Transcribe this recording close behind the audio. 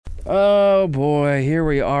Oh boy, here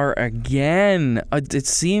we are again. It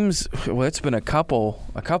seems, well, it's been a couple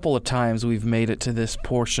of times we've made it to this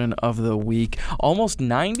portion of the week. Almost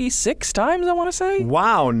 96 times, I want to say.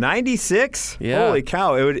 Wow, 96? Yeah. Holy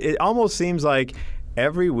cow. It almost seems like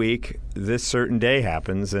every week this certain day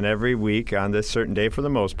happens, and every week on this certain day, for the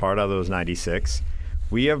most part, out of those 96,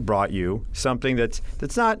 we have brought you something that's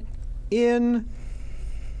not in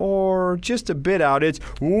or just a bit out. It's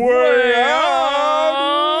Way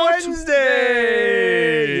Out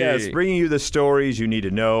Wednesday! Yes, bringing you the stories you need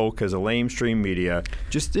to know because the lamestream media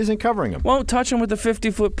just isn't covering them. Won't touch them with the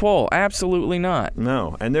 50-foot pole. Absolutely not.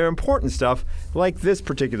 No, and they're important stuff like this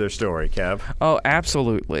particular story, Kev. Oh,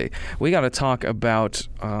 absolutely. We got to talk about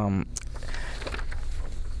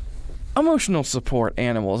emotional support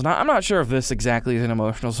animals. Now, I'm not sure if this exactly is an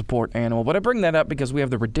emotional support animal, but I bring that up because we have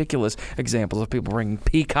the ridiculous examples of people bringing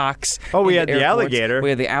peacocks. Oh, we had the airports. alligator. We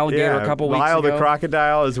had the alligator a couple weeks ago. Lyle the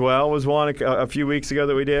crocodile as well was one a few weeks ago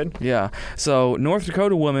that we did. Yeah. So, North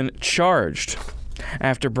Dakota woman charged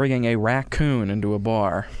after bringing a raccoon into a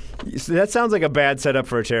bar. That sounds like a bad setup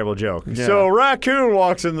for a terrible joke. Yeah. So raccoon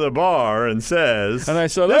walks into the bar and says, And I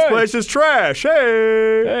said, "This hey, place is trash.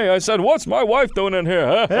 Hey." Hey, I said, what's my wife doing in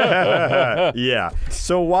here? Yeah.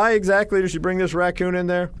 So why exactly did she bring this raccoon in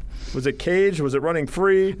there? Was it caged? Was it running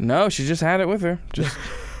free? No, she just had it with her. Just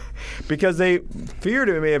Because they feared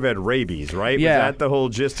it may have had rabies, right? Yeah. Was that the whole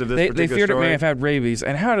gist of this they particular feared story? it may have had rabies.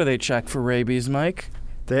 And how do they check for rabies, Mike?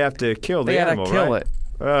 They have to kill the They animal, gotta kill right? it.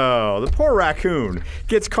 Oh, the poor raccoon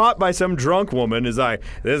gets caught by some drunk woman. Is like,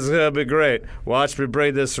 this is gonna be great. Watch me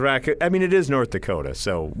bring this raccoon. I mean, it is North Dakota,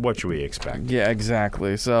 so what should we expect? Yeah,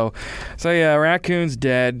 exactly. So yeah, raccoon's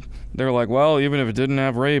dead. They're like, well, even if it didn't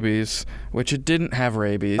have rabies, which it didn't have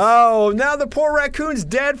rabies. Oh, now the poor raccoon's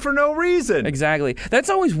dead for no reason. Exactly. That's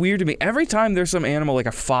always weird to me. Every time there's some animal like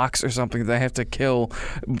a fox or something that they have to kill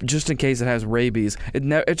just in case it has rabies,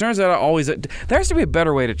 it turns out always there has to be a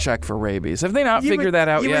better way to check for rabies. Have they not figured that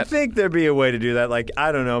out yet? You would think there'd be a way to do that. Like,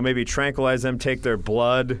 I don't know, maybe tranquilize them, take their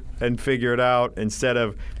blood, and figure it out instead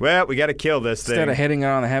of, well, we got to kill this thing. Instead of hitting it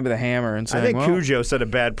on the head with a hammer and saying, I think well, Cujo set a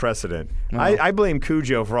bad precedent. No. I blame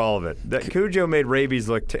Cujo for all of it. That Cujo made rabies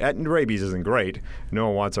look... rabies isn't great. No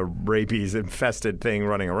one wants a rabies-infested thing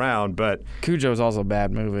running around, but... Cujo's also a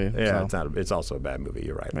bad movie. Yeah, so. it's also a bad movie.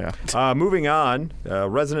 You're right. Yeah. Moving on,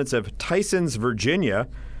 residents of Tysons, Virginia,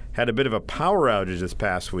 had a bit of a power outage this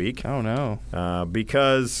past week. Oh, no.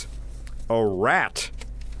 Because a rat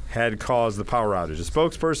had caused the power outage. A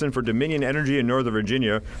spokesperson for Dominion Energy in Northern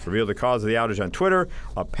Virginia revealed the cause of the outage on Twitter,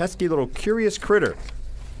 a pesky little curious critter.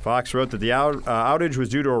 Fox wrote that the outage was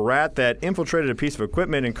due to a rat that infiltrated a piece of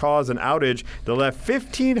equipment and caused an outage that left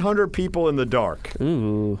 1,500 people in the dark.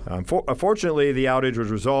 Ooh. Fortunately, the outage was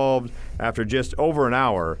resolved after just over an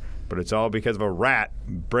hour, but it's all because of a rat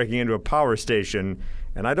breaking into a power station.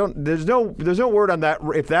 And there's no word on that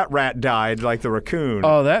if that rat died like the raccoon.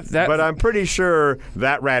 Oh, that. But I'm pretty sure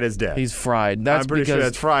that rat is dead. He's fried. I'm pretty sure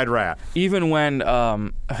that's fried rat. Even when,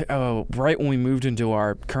 right when we moved into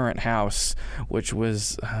our current house, which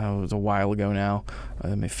was a while ago now,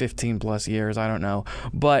 15 plus years, I don't know,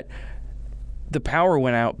 but the power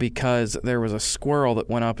went out because there was a squirrel that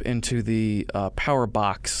went up into the power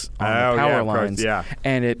box on the power lines,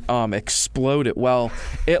 and it exploded. Well,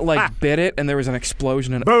 it bit it, and there was an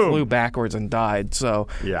explosion, and Boom. It flew backwards and died. So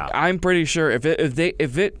yeah. I'm pretty sure if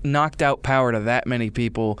it knocked out power to that many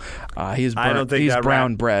people, he's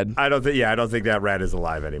brown bread. I don't think that rat is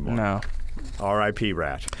alive anymore. No. R.I.P.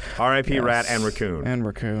 rat. R.I.P. Yes. rat and raccoon. And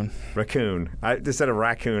raccoon. Raccoon. Instead of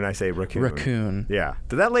raccoon, I say raccoon. Raccoon. Yeah.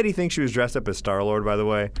 Did that lady think she was dressed up as Star-Lord, by the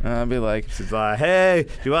way? I'd be like... She's like, hey,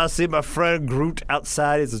 do you want to see my friend Groot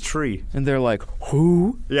outside? It's a tree. And they're like,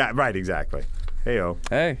 who? Yeah, right, exactly. Hey-o.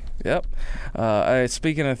 Hey, yep.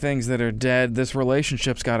 Speaking of things that are dead, this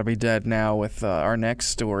relationship's got to be dead now with our next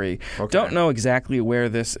story. Okay. Don't know exactly where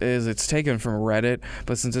this is. It's taken from Reddit,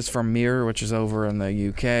 but since it's from Mirror, which is over in the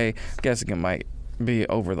UK, I'm guessing it might be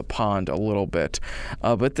over the pond a little bit.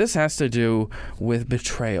 But this has to do with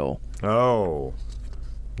betrayal. Oh.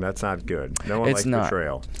 That's not good. No one It's likes not.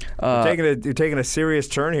 betrayal. You're taking a serious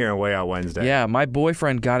turn here on Way Out Wednesday. Yeah, my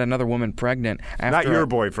boyfriend got another woman pregnant after... Not your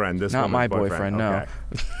boyfriend, this Not woman's my boyfriend, Okay.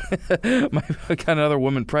 no. I got another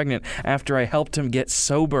woman pregnant after I helped him get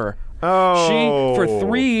sober. Oh. For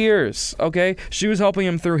 3 years, okay? She was helping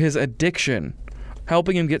him through his addiction,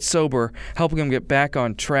 helping him get sober, helping him get back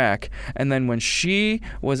on track. And then when she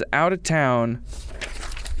was out of town,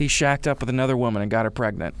 he shacked up with another woman and got her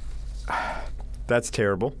pregnant. That's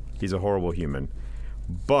terrible. He's a horrible human.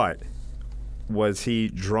 But was he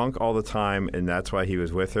drunk all the time, and that's why he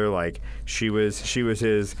was with her? Like she was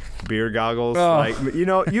his beer goggles. Oh. Like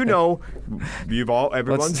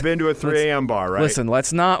everyone's been to a 3 a.m. bar, right? Listen,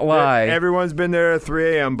 let's not lie. Everyone's been there at a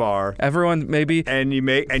 3 a.m. bar. Everyone maybe. And you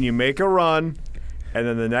make a run. And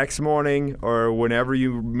then the next morning, or whenever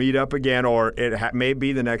you meet up again, or it may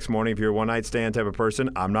be the next morning if you're a one-night stand type of person.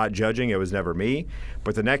 I'm not judging. It was never me.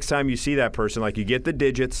 But the next time you see that person, like you get the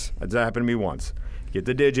digits. That happened to me once. You get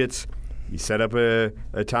the digits. You set up a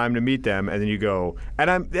time to meet them, and then you go.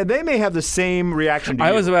 And they may have the same reaction to you.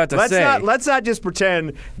 I was about to say. Let's not just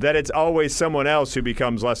pretend that it's always someone else who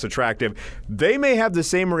becomes less attractive. They may have the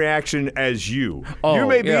same reaction as you. Oh, you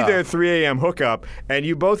may be yeah. their 3 a.m. hookup, and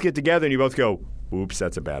you both get together, and you both go, oops,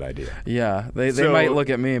 that's a bad idea. Yeah, they might look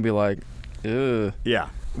at me and be like, ugh. Yeah,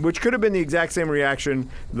 which could have been the exact same reaction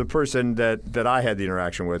the person that I had the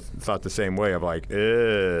interaction with thought the same way of like,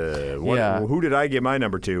 who did I give my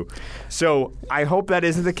number to? So I hope that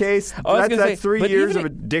isn't the case. That's 3 years of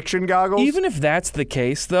addiction goggles. Even if that's the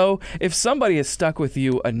case, though, if somebody has stuck with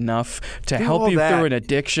you enough to help you through an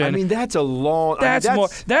addiction, I mean, that's a long.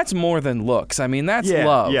 That's more than looks. I mean, that's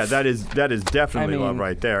love. Yeah, that is definitely love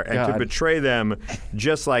right there. And to betray them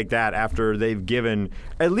just like that after they've given,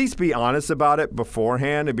 at least be honest about it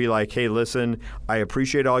beforehand and be like, hey, listen, I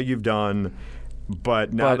appreciate all you've done.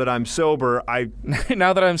 But now that I'm sober,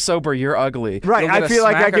 now that I'm sober, you're ugly. Right, I feel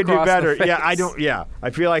like I could do better. Yeah, I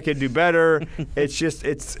feel like I could do better. It's just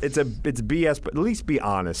it's BS, but at least be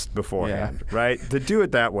honest beforehand, right? To do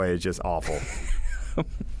it that way is just awful.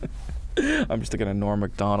 I'm just thinking of Norm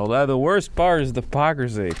Macdonald. The worst part is the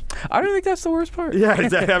hypocrisy. I don't think that's the worst part. Yeah,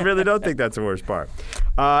 I really don't think that's the worst part.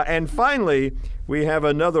 And finally, we have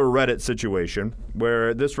another Reddit situation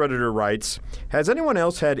where this Redditor writes, has anyone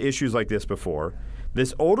else had issues like this before?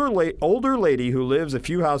 This older lady who lives a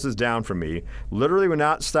few houses down from me literally would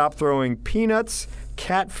not stop throwing peanuts,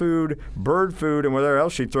 cat food, bird food, and whatever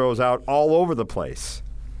else she throws out all over the place.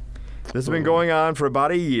 This has been going on for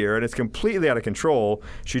about a year, and it's completely out of control.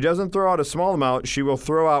 She doesn't throw out a small amount. She will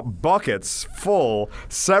throw out buckets full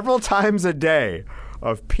several times a day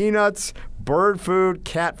of peanuts, bird food,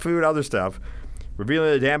 cat food, other stuff.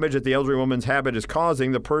 Revealing the damage that the elderly woman's habit is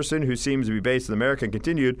causing, the person, who seems to be based in America,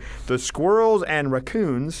 continued, the squirrels and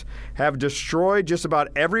raccoons have destroyed just about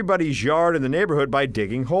everybody's yard in the neighborhood by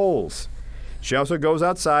digging holes. She also goes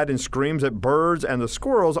outside and screams at birds and the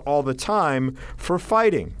squirrels all the time for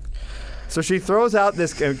fighting. So she throws out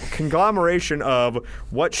this conglomeration of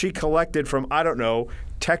what she collected from, I don't know,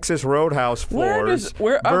 Texas Roadhouse floors,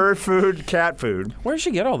 bird food, cat food. Where does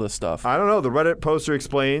she get all this stuff? I don't know. The Reddit poster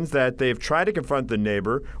explains that they've tried to confront the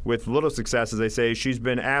neighbor with little success, as they say. She's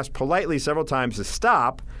been asked politely several times to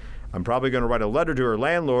stop. I'm probably going to write a letter to her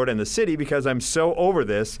landlord and the city because I'm so over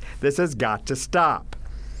this. This has got to stop.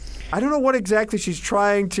 I don't know what exactly she's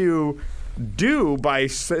trying to do by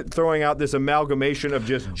throwing out this amalgamation of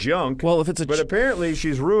just junk. Well, but apparently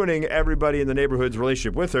she's ruining everybody in the neighborhood's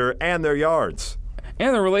relationship with her and their yards.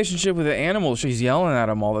 And the relationship with the animals. She's yelling at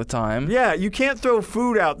them all the time. Yeah, you can't throw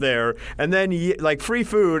food out there and then, like free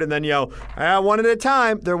food, and then yell, one at a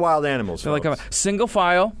time. They're wild animals. They're like a single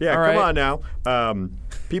file. Yeah, come on now.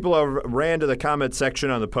 People have ran to the comment section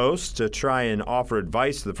on the post to try and offer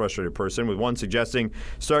advice to the frustrated person, with one suggesting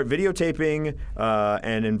start videotaping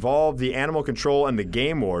and involve the animal control and the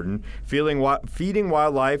game warden. Feeding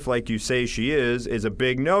wildlife like you say she is a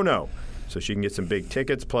big no-no. So she can get some big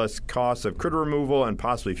tickets plus costs of critter removal and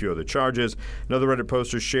possibly a few other charges. Another Reddit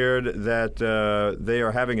poster shared that they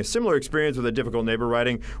are having a similar experience with a difficult neighbor,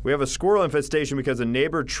 writing, we have a squirrel infestation because a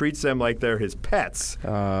neighbor treats them like they're his pets.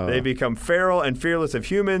 They become feral and fearless of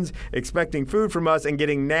humans, expecting food from us and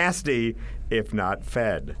getting nasty if not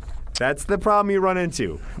fed. That's the problem you run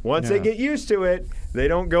into. Once they get used to it, they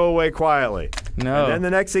don't go away quietly. No. And then the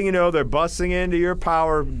next thing you know, they're busting into your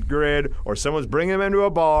power grid, or someone's bringing them into a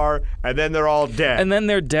bar, and then they're all dead. And then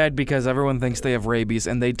they're dead because everyone thinks they have rabies,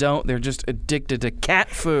 and they don't. They're just addicted to cat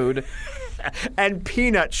food. And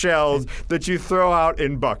peanut shells that you throw out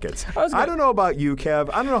in buckets. I don't know about you, Kev.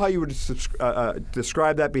 I don't know how you would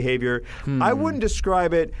describe that behavior. I wouldn't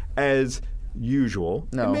describe it as usual.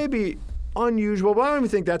 No. It may be unusual, but I don't even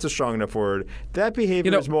think that's a strong enough word. That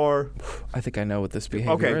behavior is more... I think I know what this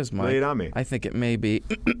behavior is, Mike. Lay it on me. I think it may be...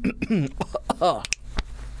 For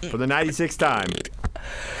the 96th time.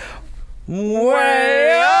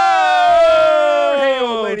 Way Hey,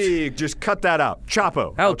 old lady, just cut that out.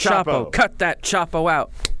 Chapo. El Chapo. Cut that Chapo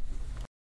out.